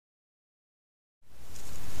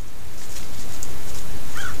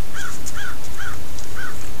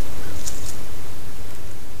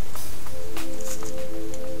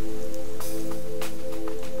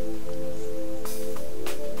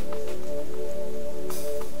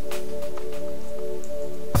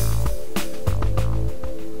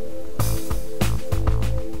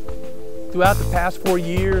Throughout the past 4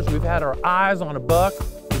 years, we've had our eyes on a buck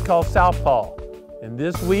we call Southpaw. And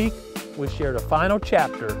this week, we shared a final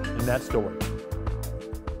chapter in that story.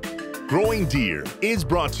 Growing Deer is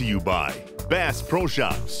brought to you by Bass Pro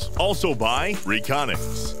Shops, also by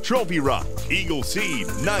Reconics, Trophy Rock, Eagle Seed,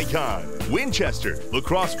 Nikon, Winchester,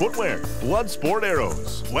 Lacrosse Footwear, Blood Sport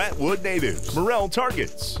Arrows, Flatwood Natives, Morel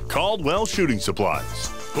Targets, Caldwell Shooting Supplies,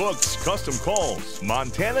 Hooks Custom Calls,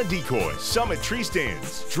 Montana Decoy, Summit Tree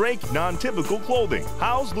Stands, Drake Non-Typical Clothing,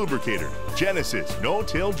 House Lubricator, Genesis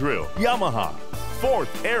No-Till Drill, Yamaha,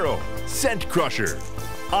 Fourth Arrow, Scent Crusher,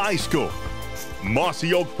 iScope,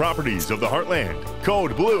 Mossy Oak Properties of the Heartland,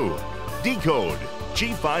 Code Blue, Decode,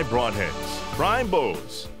 G5 Broadheads, Prime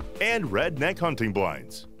Bows, and Redneck Hunting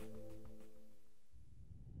Blinds.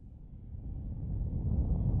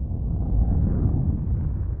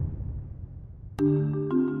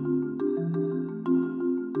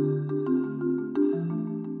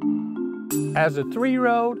 As a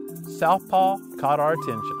 3-year-old, Southpaw caught our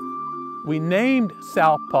attention. We named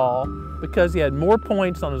Southpaw because he had more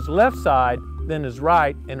points on his left side than his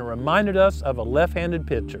right, and it reminded us of a left-handed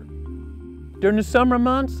pitcher. During the summer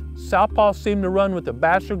months, Southpaw seemed to run with the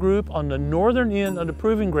bachelor group on the northern end of the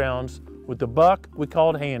proving grounds with the buck we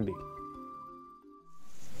called Handy.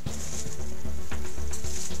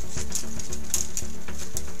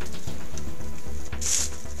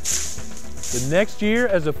 The next year,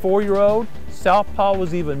 as a 4-year-old, Southpaw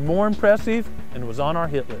was even more impressive and was on our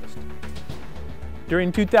hit list.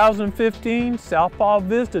 During 2015, Southpaw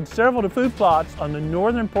visited several of the food plots on the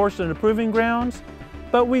northern portion of the proving grounds,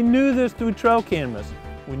 but we knew this through trail cameras.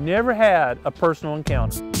 We never had a personal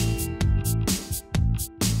encounter.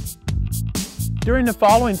 During the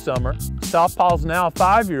following summer, Southpaw's now a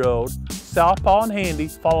 5-year-old, Southpaw and Handy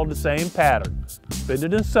followed the same pattern. Spent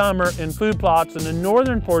in summer in food plots in the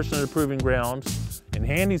northern portion of the proving grounds, and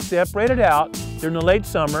Handy separated out during the late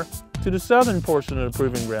summer to the southern portion of the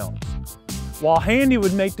proving grounds. While Handy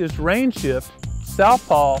would make this range shift,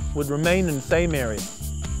 Southpaw would remain in the same area.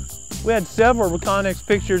 We had several Reconics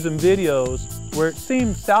pictures and videos where it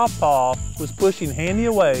seemed Southpaw was pushing Handy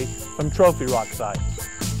away from trophy rock sites.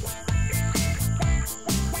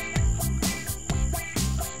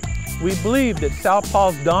 We believe that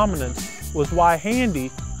Southpaw's dominance was why Handy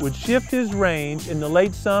would shift his range in the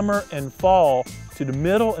late summer and fall to the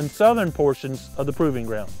middle and southern portions of the proving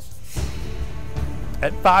grounds.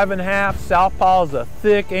 At 5½, Southpaw is a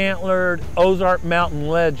thick antlered Ozark Mountain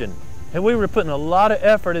legend, and we were putting a lot of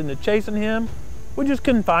effort into chasing him. We just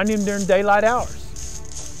couldn't find him during daylight hours.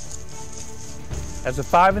 As a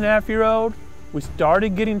 5½-year-old, we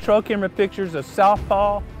started getting trail camera pictures of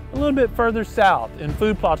Southpaw a little bit further south in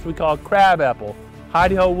food plots we call Crabapple,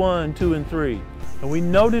 Hidey-Ho 1, 2, and 3. And we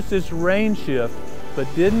noticed this range shift, but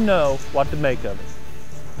didn't know what to make of it.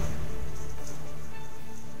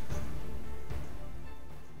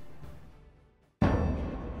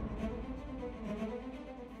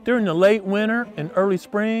 During the late winter and early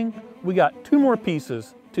spring, we got 2 more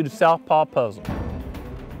pieces to the Southpaw puzzle.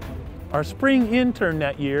 Our spring intern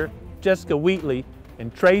that year, Jessica Wheatley,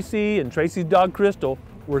 and Tracy's dog Crystal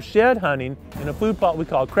were shed hunting in a food plot we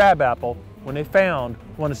call Crabapple when they found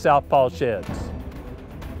one of Southpaw's sheds.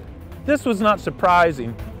 This was not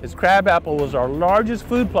surprising, as Crabapple was our largest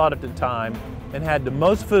food plot at the time and had the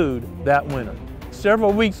most food that winter.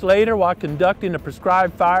 Several weeks later, while conducting a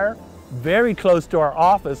prescribed fire very close to our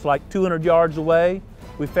office, like 200 yards away,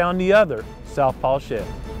 we found the other Southpaw shed.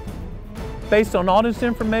 Based on all this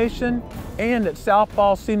information, and that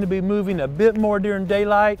Southpaw seemed to be moving a bit more during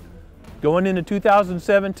daylight, going into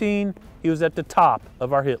 2017, he was at the top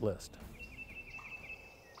of our hit list.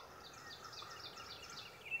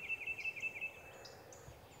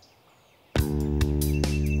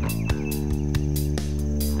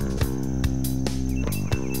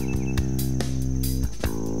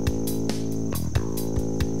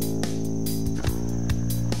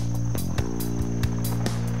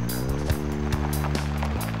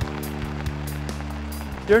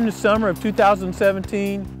 During the summer of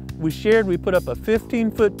 2017, we put up a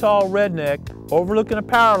 15-foot tall redneck overlooking a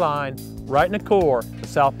power line right in the core of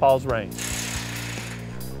Southpaw's range.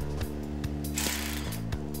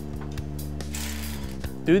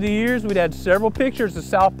 Through the years, we'd had several pictures of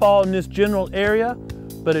Southpaw in this general area,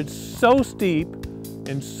 but it's so steep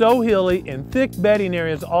and so hilly and thick bedding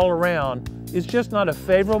areas all around, it's just not a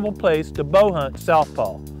favorable place to bow hunt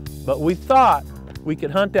Southpaw. But we thought we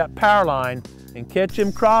could hunt that power line and catch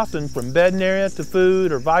him crossing from bedding area to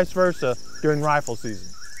food or vice versa during rifle season.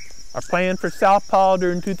 Our plan for Southpaw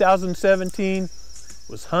during 2017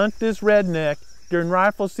 was hunt this redneck during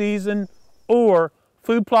rifle season or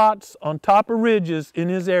food plots on top of ridges in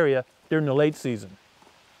his area during the late season.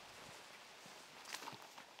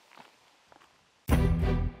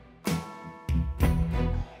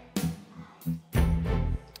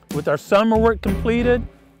 With our summer work completed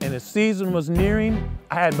and the season was nearing,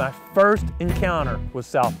 I had my first encounter with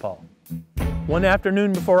southpaw. One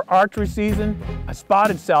afternoon before archery season, I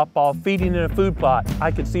spotted southpaw feeding in a food plot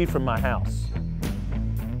I could see from my house.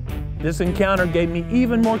 This encounter gave me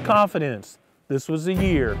even more confidence. This was the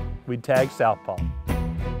year we'd tag southpaw.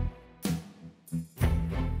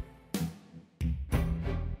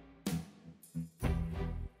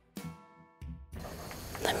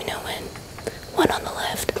 Let me know when. One on the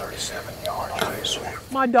left. 37 yards.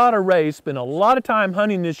 My daughter Ray spent a lot of time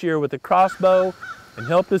hunting this year with a crossbow and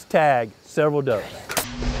helped us tag several does.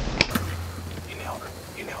 You nailed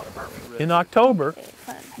it. You nailed it perfectly. In October,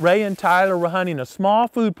 Ray and Tyler were hunting a small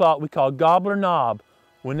food plot we call Gobbler Knob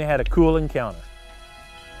when they had a cool encounter.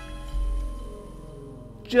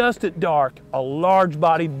 Just at dark, a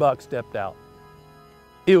large-bodied buck stepped out.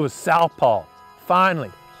 It was southpaw.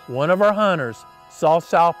 Finally, one of our hunters saw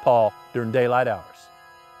southpaw during daylight hours.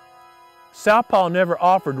 Southpaw never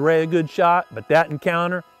offered Ray a good shot, but that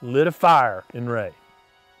encounter lit a fire in Ray.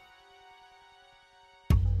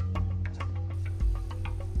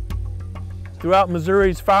 Throughout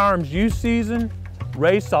Missouri's firearms use season,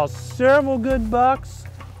 Ray saw several good bucks,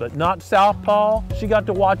 but not southpaw. She got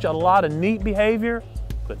to watch a lot of neat behavior,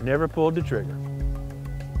 but never pulled the trigger.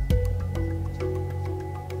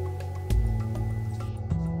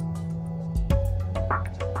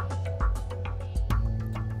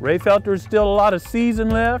 Ray felt there was still a lot of season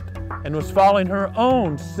left and was following her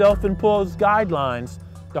own self-imposed guidelines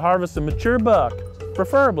to harvest a mature buck,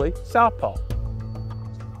 preferably southpaw.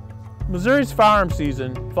 Missouri's firearm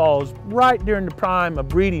season falls right during the prime of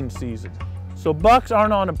breeding season, so bucks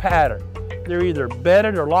aren't on a pattern. They're either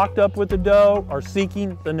bedded or locked up with the doe or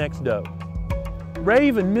seeking the next doe. Ray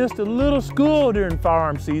even missed a little school during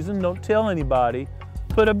firearm season, don't tell anybody,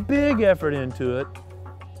 put a big effort into it,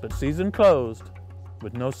 but season closed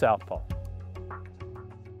with no southpaw.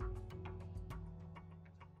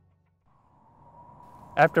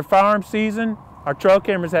 After firearm season, our trail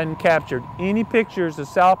cameras hadn't captured any pictures of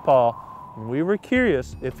southpaw, and we were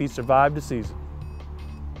curious if he survived the season.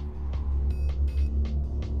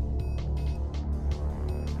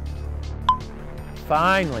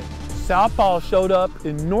 Finally, southpaw showed up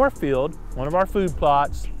in Northfield, one of our food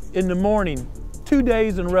plots, in the morning, 2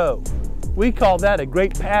 days in a row. We call that a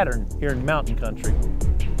great pattern here in mountain country.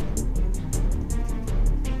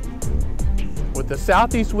 With the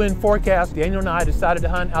southeast wind forecast, Daniel and I decided to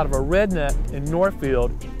hunt out of a redneck in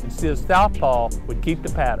Northfield and see if southpaw would keep the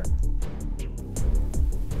pattern.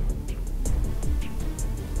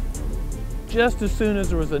 Just as soon as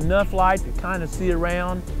there was enough light to kind of see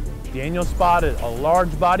around, Daniel spotted a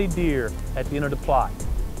large-bodied deer at the end of the plot.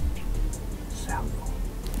 Southpaw.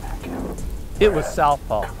 Back out. It was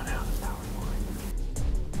southpaw. Coming out of the power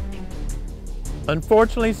line.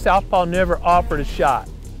 Unfortunately, southpaw never offered a shot,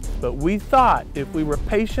 but we thought if we were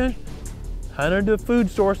patient, hunted the food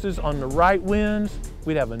sources on the right winds,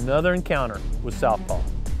 we'd have another encounter with southpaw.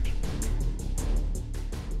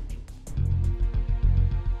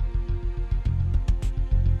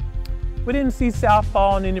 We didn't see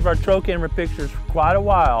southpaw in any of our trail camera pictures for quite a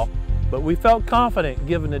while, but we felt confident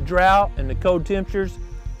given the drought and the cold temperatures,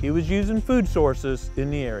 he was using food sources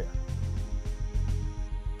in the area.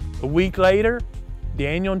 A week later,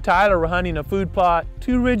 Daniel and Tyler were hunting a food plot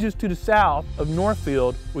 2 ridges to the south of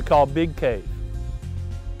Northfield we call Big Cave.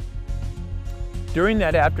 During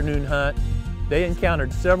that afternoon hunt, they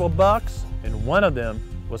encountered several bucks, and one of them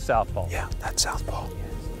was southpaw. Yeah, that's southpaw.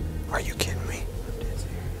 Are you kidding me?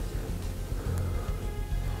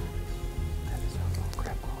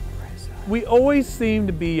 We always seemed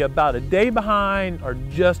to be about a day behind or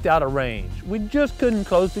just out of range. We just couldn't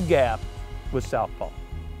close the gap with southpaw.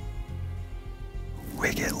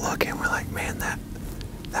 We get looking, we're like, man,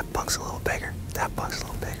 that buck's a little bigger. That buck's a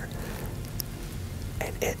little bigger.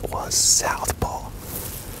 And it was southpaw.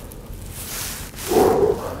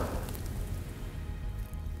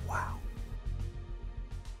 Wow.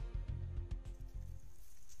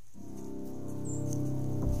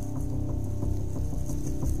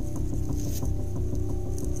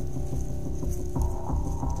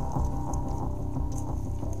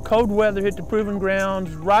 Cold weather hit the proving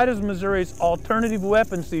grounds right as Missouri's alternative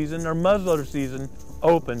weapon season, or muzzleloader season,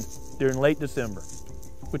 opened during late December.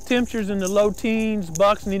 With temperatures in the low teens,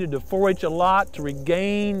 bucks needed to forage a lot to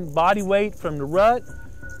regain body weight from the rut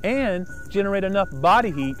and generate enough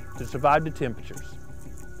body heat to survive the temperatures.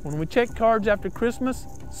 When we checked cards after Christmas,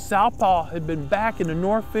 southpaw had been back in the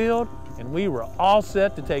Northfield and we were all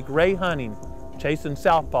set to take Ray hunting, chasing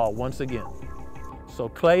Southpaw once again. So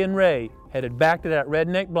Clay and Ray headed back to that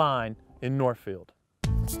redneck blind in Northfield.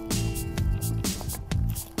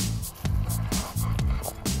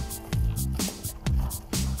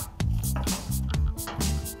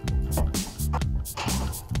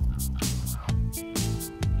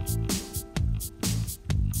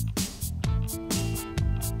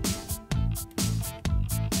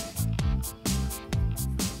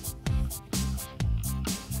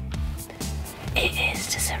 It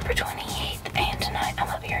is December 28th, and tonight I'm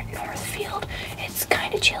up here at Northfield. It's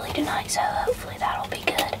kind of chilly tonight, so hopefully that'll be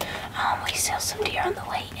good. We saw some deer on the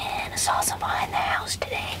way in. I saw some behind the house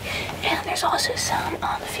today, and there's also some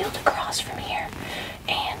on the field across from here.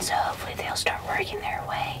 And so hopefully they'll start working their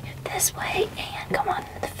way this way and come on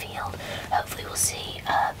into the field. Hopefully we'll see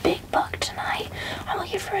a big buck tonight. I'm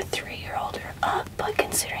looking for a 3-year-old or up, but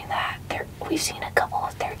considering that we've seen a couple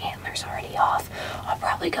of their antlers already off, I'll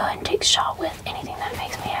probably go ahead and take a shot with anything that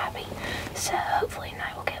makes me happy. So hopefully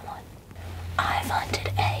tonight we'll get one. I've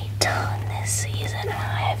hunted a ton this season, and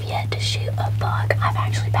I have yet to shoot a buck. I've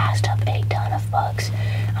actually passed up a ton of bucks,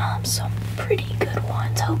 some pretty good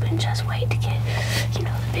ones, hoping just wait to get,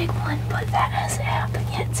 the big one, but that hasn't happened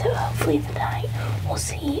yet. So hopefully tonight we'll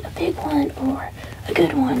see a big one or a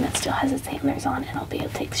good one that still has its antlers on, and I'll be able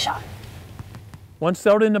to take the shot. Once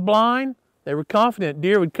settled in the blind, they were confident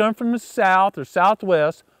deer would come from the south or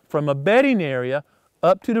southwest from a bedding area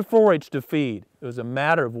up to the forage to feed. It was a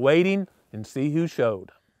matter of waiting and see who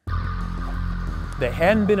showed. They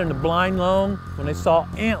hadn't been in the blind long when they saw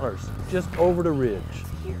antlers just over the ridge.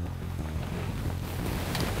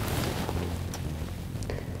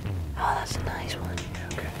 Oh, that's a nice one.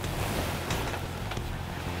 Okay.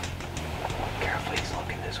 Careful, he's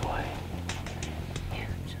looking this way. Here,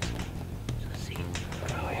 just see.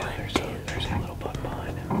 Oh yeah, there's a little buck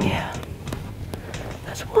behind him. Yeah.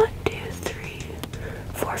 That's 1, 2, 3,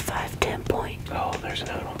 4, 5, 10 point. Oh, there's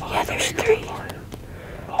another one behind him. Yeah, there's 3.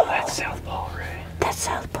 Oh, that's Southpaw, Ray. That's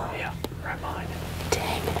Southpaw. Yeah, right behind him.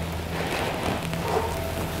 Dang.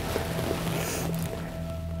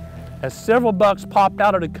 As several bucks popped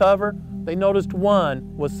out of the cover, they noticed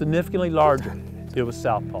one was significantly larger. It was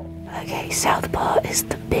Southpaw. Okay, Southpaw is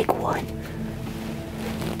the big one.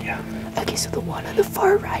 Yeah. Okay, so the one on the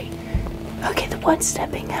far right. Okay, the one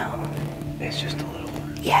stepping out. It's just a little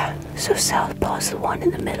one. Yeah, so Southpaw's the one in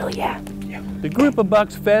the middle, yeah. Yep. The group of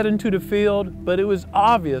bucks fed into the field, but it was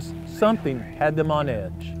obvious something had them on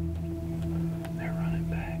edge. They're running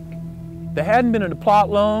back. They hadn't been in the plot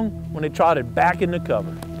long when they trotted back in the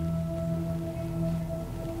cover.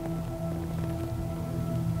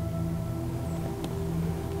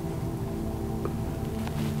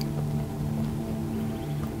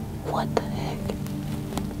 What the heck?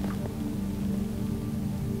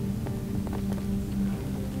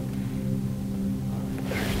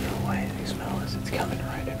 There's no way they smell us. It's coming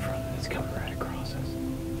right in front of us. It's coming right across us.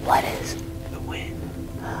 What is? The wind.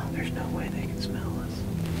 There's no way they can smell us.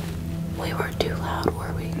 We weren't too loud,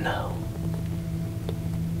 were we? No.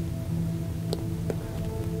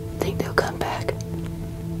 Think they'll come back?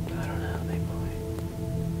 I don't know. They might.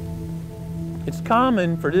 It's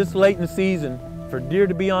common for this late in the season for deer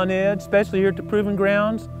to be on edge, especially here at the Proving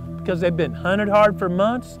Grounds, because they've been hunted hard for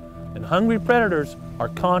months and hungry predators are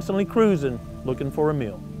constantly cruising looking for a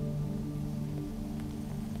meal.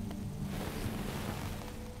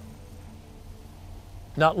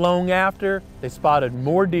 Not long after, they spotted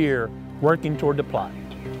more deer working toward the plot.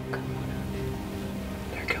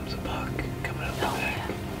 There comes a buck coming up the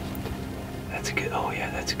back. That's a good. Oh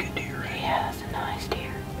yeah, that's a good deer, right? Yeah, that's a nice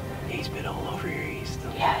deer. He's been all over here.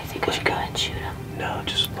 Yeah, I think we should go ahead and shoot him. No,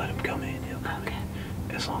 just let him come in. He'll come Okay.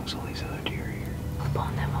 in. As long as all these other deer are here. Up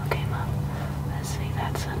on them one came up. Let's see,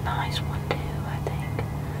 that's a nice one too, I think.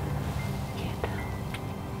 Can't tell.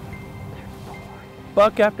 They're 4.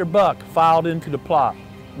 Buck after buck filed into the plot.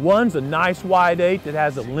 One's a nice wide 8 that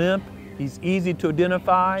has a limp. He's easy to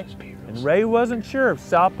identify. And Ray wasn't sure if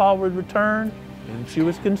Southpaw would return, and she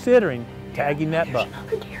was considering tagging that buck. There's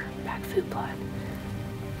another deer, back food plot.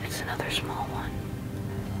 It's another small one.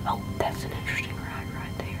 Oh, that's an interesting ride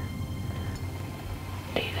right there.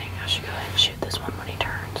 Do you think I should go ahead and shoot this one when he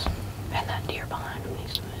turns? And that deer behind him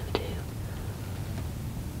needs to move too.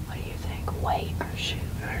 What do you think? Wait or shoot?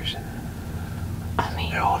 There's. I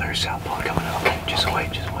mean. Oh, there's Southpaw coming up. Okay, Just okay. wait.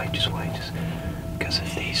 Because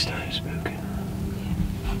if these start spooking.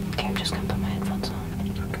 Okay, I'm just gonna put my headphones on.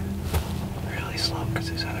 Okay. Really slow because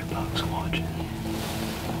there's other bucks watching.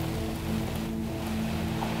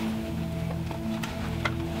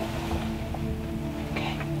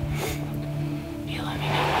 Okay. You let me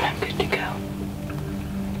know when I'm good to go.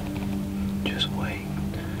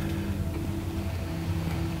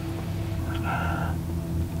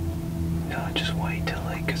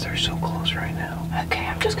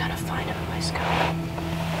 I'm just gonna find him in my scope.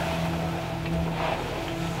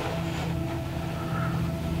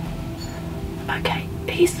 Okay,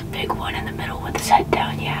 he's the big one in the middle with his head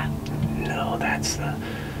down, yeah. No,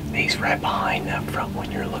 he's right behind that front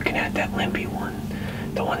one you're looking at, that limpy one.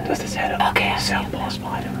 The one with his head up. Okay, I see him. Southpaw's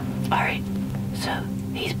behind him. Alright, so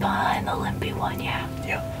he's behind the limpy one, yeah?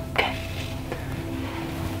 Yeah. Okay.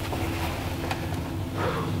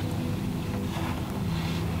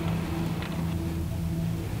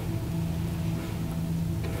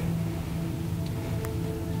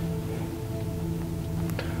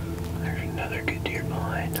 There's another good deer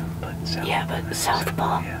behind him, but southpaw. Yeah, but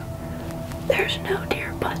southpaw. Yeah. There's no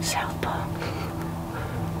deer but southpaw.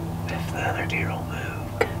 If the other deer will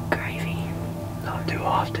move, Good gravy. not too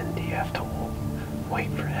often do you have to wait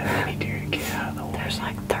for that many deer to get out of the way. There's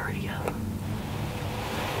like 30 of them.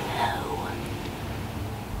 No.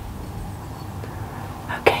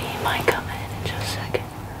 Okay, he might come in just a second.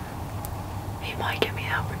 He might give me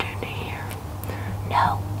the opportunity here.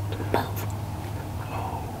 No. Move.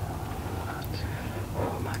 Oh,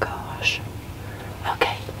 Oh my gosh.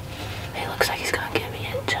 Okay. It looks like he's gonna give me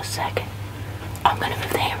it in just a second. I'm gonna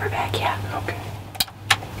move the hammer back, yeah. okay.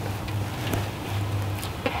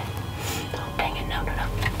 Okay. Oh, dang it. No, no, no.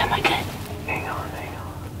 Am I good? Hang on.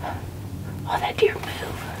 Oh, that deer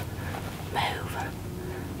move. Move.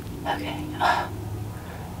 Okay.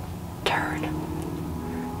 Turn.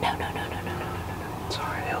 No, no, no, no, no, no, no, no. It's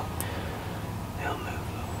alright, he'll move.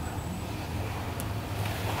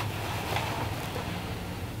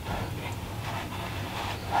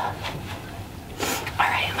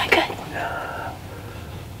 Alright, am I good? Uh,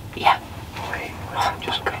 Yeah. wait,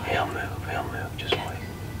 just okay. wait. He'll move, just Okay. wait.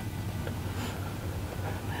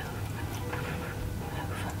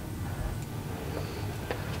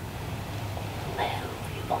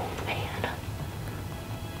 Move, you old man.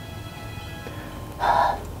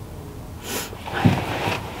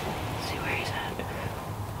 See where he's at.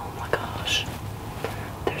 Oh my gosh.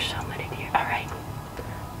 There's so many deer. Alright.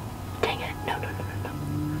 Dang it. No, no, no, no, no.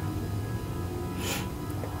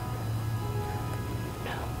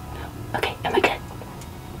 No, no. Okay, am I good?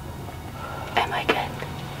 Am I good?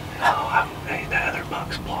 No, hey, the other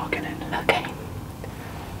buck's blocking it. Okay.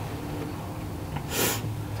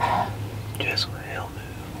 Just wait, he'll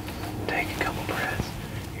move. Take a couple breaths.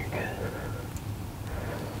 You're good.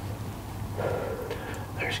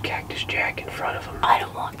 There's Cactus Jack in front of him. I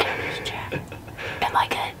don't want Cactus Jack. Am I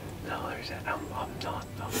good? No, there's that. I'm not.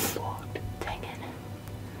 I'm blocked. Dang it.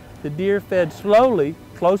 The deer fed slowly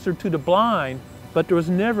closer to the blind, but there was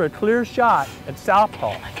never a clear shot at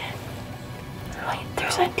southpaw. Am I good? Wait,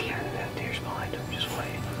 there's that deer. That deer's behind him. Just wait.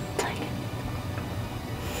 Dang it.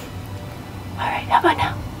 Alright, how about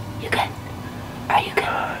now? You good? Are you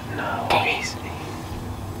good? No, Dang it. he's.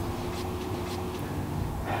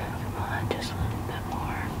 Come on, just a little bit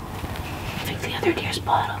more. I think the other deer's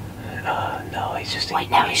bottom. No, he's just. Wait,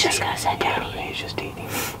 now he's just got his head down eating. He's just eating.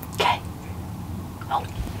 Okay. Oh,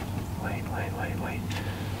 Wait.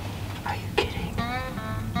 are you kidding?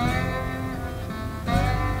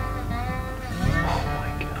 Oh my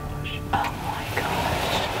gosh. Oh my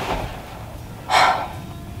gosh.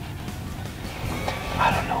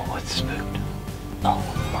 I don't know what spooked him. Oh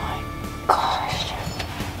my gosh.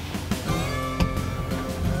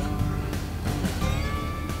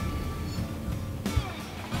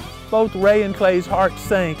 Both Ray and Clay's hearts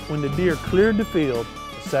sank when the deer cleared the field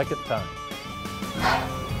the second time.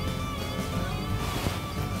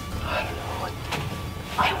 I don't know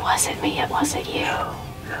what. It wasn't me, it wasn't you.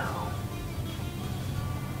 No.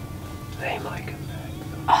 They might come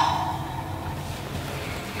back.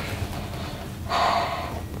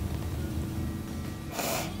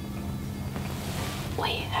 We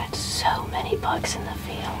had so many bugs in the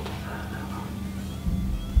field.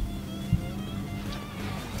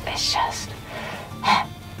 It's just,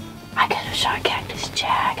 I could have shot Cactus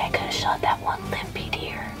Jack. I could have shot that one limpy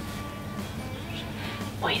deer.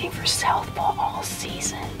 Waiting for southpaw all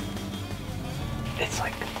season. It's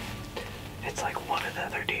like one of the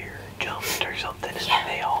other deer jumped or something, and Yeah,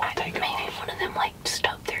 they all I take think maybe off. one of them like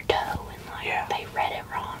stubbed their toe and like Yeah. they read it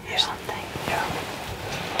wrong or something. Yeah.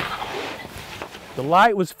 The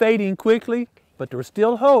light was fading quickly, but there was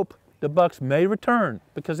still hope the bucks may return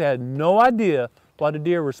because they had no idea why the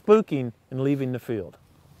deer were spooking and leaving the field.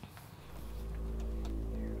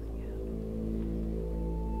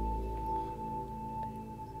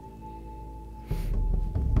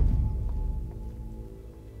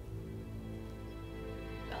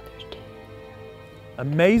 Oh, there's two.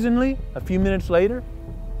 Amazingly, a few minutes later,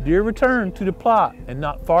 deer returned to the plot, and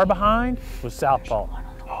not far behind was southpaw. One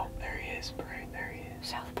on the Oh, there he is, Bray. There he is.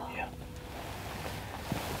 southpaw. Yeah.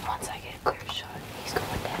 once I get a clear shot, he's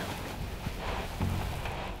going down.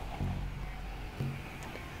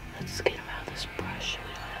 Let's get him out of this brush so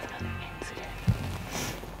we don't have another incident.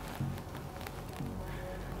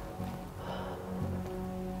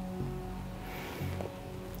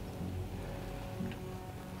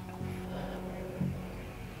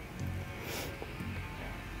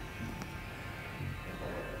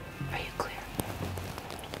 Are you clear?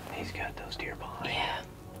 He's got those deer behind. Yeah.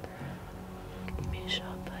 Give me a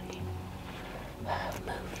shot, buddy.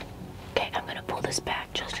 Move. Okay, I'm gonna pull this back,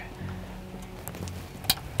 Chester.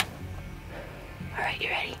 Alright, you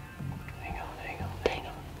ready? Hang on.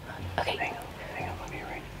 Okay. Hang on, let me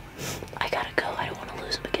ready. I gotta go. I don't want to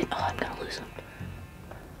lose him again. Oh, I'm gonna lose him.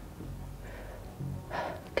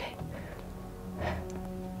 Okay.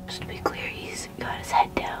 Just to be clear, he's got his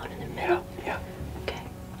head down in the middle. Yeah. Okay.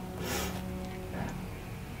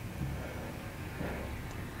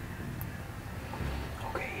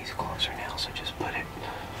 Okay, he's closer now, so just put it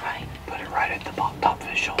Right. right at the top of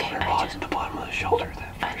his shoulder, Okay, the bottom of the shoulder.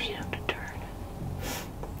 I need him to turn.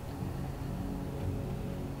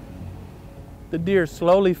 The deer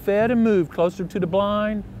slowly fed and moved closer to the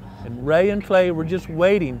blind, and Ray and Clay were just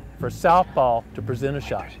waiting for Southpaw to present a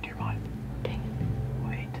shot. There's a deer behind. Dang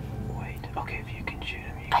it. Wait. Okay, if you can shoot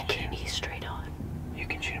him, I can't. He's straight on. You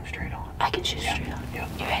can shoot him straight on. I can shoot straight on. Yep.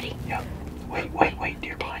 You ready? Yep. Wait,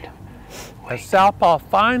 deer behind him. As Southpaw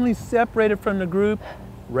finally separated from the group,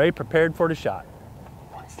 Ray prepared for the shot.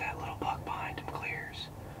 Once that little buck behind him clears,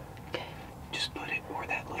 Okay. just put it where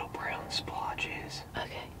that little brown splotch is.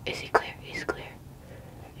 Okay. Is he clear? He's clear.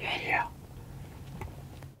 You ready? Yeah.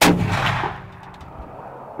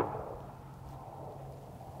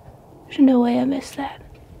 There's no way I missed that.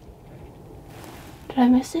 Did I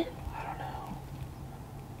miss it? I don't know.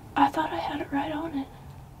 I thought I had it right on it.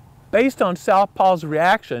 Based on Southpaw's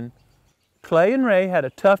reaction, Clay and Ray had a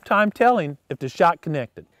tough time telling if the shot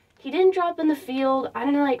connected. He didn't drop in the field. I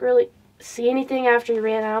didn't really see anything after he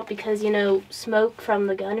ran out because, smoke from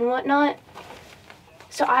the gun and whatnot.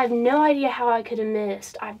 So I have no idea how I could have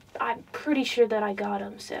missed. I'm pretty sure that I got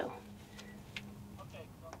him, so.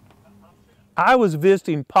 I was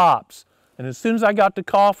visiting Pops, and as soon as I got the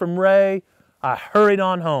call from Ray, I hurried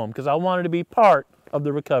on home because I wanted to be part of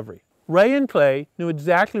the recovery. Ray and Clay knew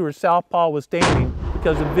exactly where Southpaw was standing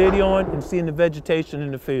because of videoing and seeing the vegetation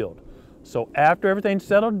in the field. So after everything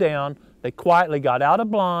settled down, they quietly got out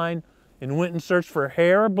of blind and went and searched for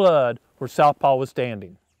hair or blood where Southpaw was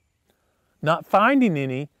standing. Not finding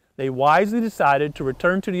any, they wisely decided to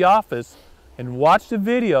return to the office and watch the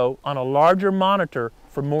video on a larger monitor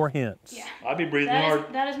for more hints. Yeah. I'd be breathing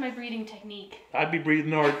hard. That is my breeding technique. I'd be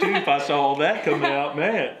breathing hard too if I saw all that coming out,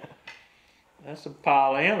 man. That's a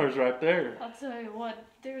pile of antlers right there. I'll tell you what,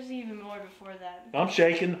 there's even more before that. I'm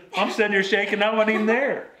shaking. I'm sitting here shaking. I wasn't even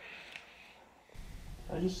there.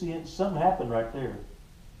 I just see it. Something happened right there.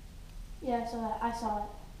 Yeah, I saw it.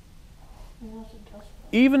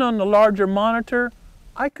 Even on the larger monitor,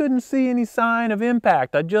 I couldn't see any sign of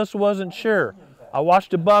impact. I just wasn't sure. I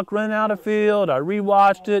watched a buck run out of field. I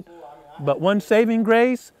rewatched it. But one saving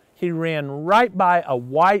grace, he ran right by a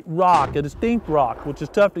white rock, a distinct rock, which is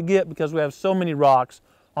tough to get because we have so many rocks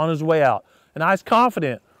on his way out. And I was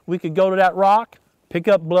confident we could go to that rock, pick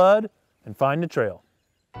up blood, and find the trail.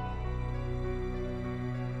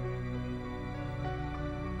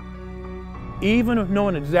 Even with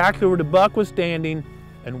knowing exactly where the buck was standing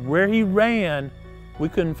and where he ran, we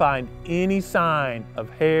couldn't find any sign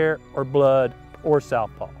of hair or blood or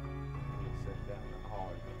Southpaw.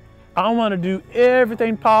 I wanted to do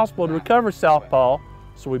everything possible to recover Southpaw,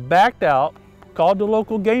 so we backed out, called the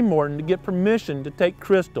local game warden to get permission to take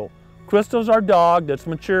Crystal. Crystal's our dog that's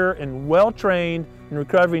mature and well-trained in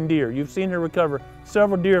recovering deer. You've seen her recover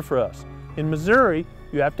several deer for us. In Missouri,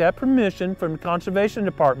 you have to have permission from the Conservation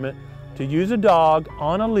Department to use a dog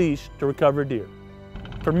on a leash to recover deer.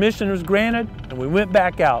 Permission was granted, and we went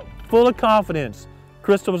back out, full of confidence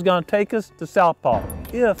Crystal was going to take us to Southpaw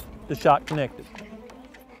if the shot connected.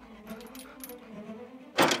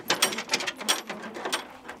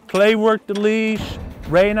 Clay worked the leash,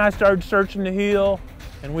 Ray and I started searching the hill,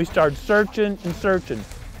 and we started searching and searching.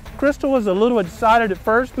 Crystal was a little excited at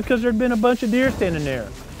first because there'd been a bunch of deer standing there,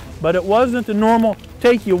 but it wasn't the normal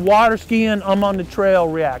take you water skiing, I'm on the trail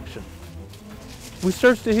reaction. We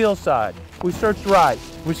searched the hillside, we searched right,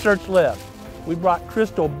 we searched left. We brought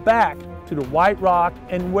Crystal back to the white rock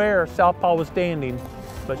and where Southpaw was standing,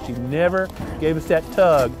 but she never gave us that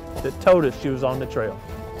tug that told us she was on the trail.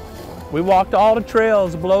 We walked all the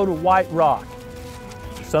trails below the white rock.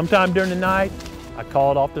 Sometime during the night, I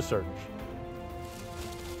called off the search.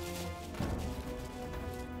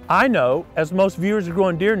 I know, as most viewers of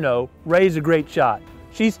Growing Deer know, Ray's a great shot.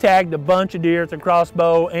 She's tagged a bunch of deer with a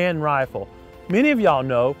crossbow and rifle. Many of y'all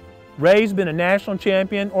know Ray's been a national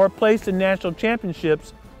champion or placed in national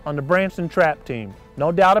championships on the Branson trap team.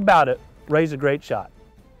 No doubt about it, Ray's a great shot.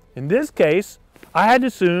 In this case, I had to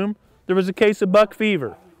assume there was a case of buck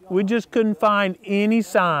fever. We just couldn't find any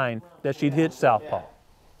sign that she'd hit southpaw.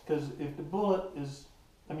 Because if the bullet is,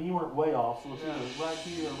 I mean, you weren't way off, so it's either right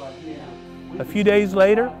here or right here. A few days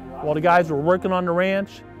later, while the guys were working on the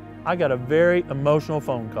ranch, I got a very emotional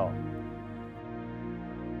phone call.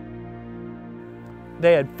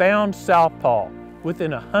 They had found southpaw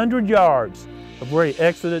within 100 yards of where he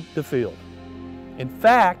exited the field. In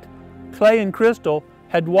fact, Clay and Crystal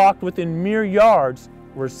had walked within mere yards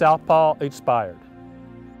where southpaw expired.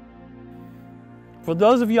 For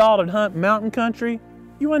those of y'all that hunt mountain country,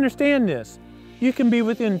 you understand this. You can be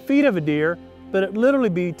within feet of a deer, but it literally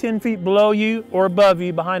be 10 feet below you or above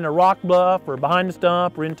you behind a rock bluff or behind a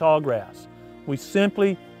stump or in tall grass. We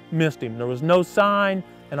simply missed him. There was no sign,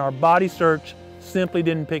 and our body search simply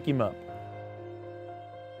didn't pick him up.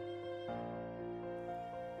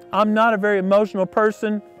 I'm not a very emotional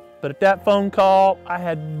person, but at that phone call, I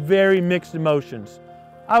had very mixed emotions.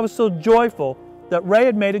 I was so joyful that Ray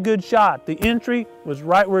had made a good shot. The entry was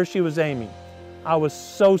right where she was aiming. I was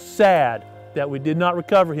so sad that we did not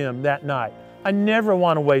recover him that night. I never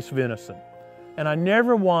want to waste venison, and I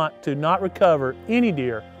never want to not recover any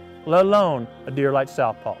deer, let alone a deer like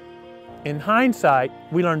southpaw. In hindsight,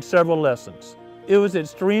 we learned several lessons. It was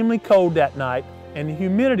extremely cold that night, and the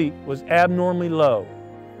humidity was abnormally low.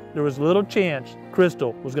 There was little chance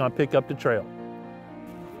Crystal was going to pick up the trail.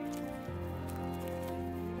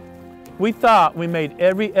 We thought we made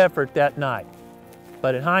every effort that night,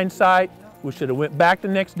 but in hindsight, we should have went back the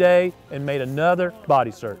next day and made another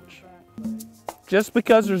body search. Just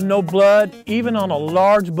because there's no blood, even on a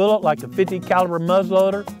large bullet like a .50 caliber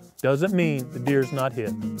muzzleloader, doesn't mean the deer's not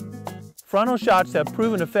hit. Frontal shots have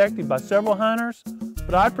proven effective by several hunters,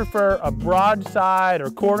 but I prefer a broadside or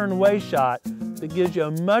quarter and away shot that gives you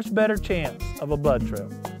a much better chance of a blood trail.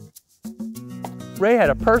 Ray had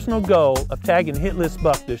a personal goal of tagging hitless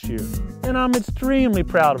buck this year, and I'm extremely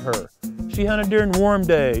proud of her. She hunted during warm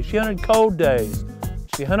days, she hunted cold days,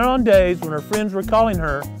 she hunted on days when her friends were calling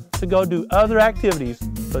her to go do other activities,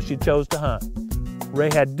 but she chose to hunt. Ray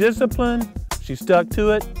had discipline, she stuck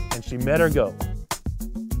to it, and she met her goal.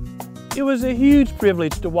 It was a huge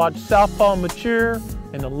privilege to watch southpaw mature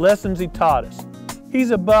and the lessons he taught us.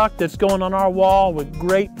 He's a buck that's going on our wall with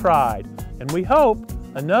great pride, and we hope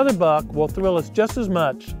another buck will thrill us just as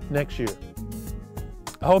much next year.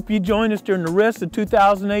 I hope you join us during the rest of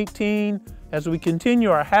 2018 as we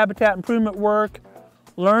continue our habitat improvement work,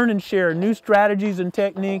 learn and share new strategies and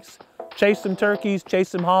techniques, chase some turkeys, chase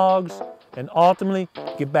some hogs, and ultimately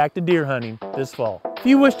get back to deer hunting this fall. If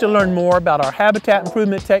you wish to learn more about our habitat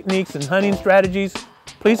improvement techniques and hunting strategies,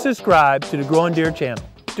 please subscribe to the Growing Deer channel.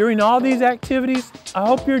 During all these activities, I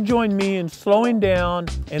hope you'll join me in slowing down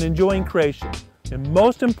and enjoying creation, and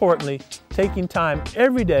most importantly, taking time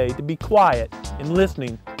every day to be quiet and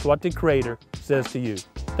listening to what the Creator says to you.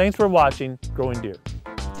 Thanks for watching Growing Deer.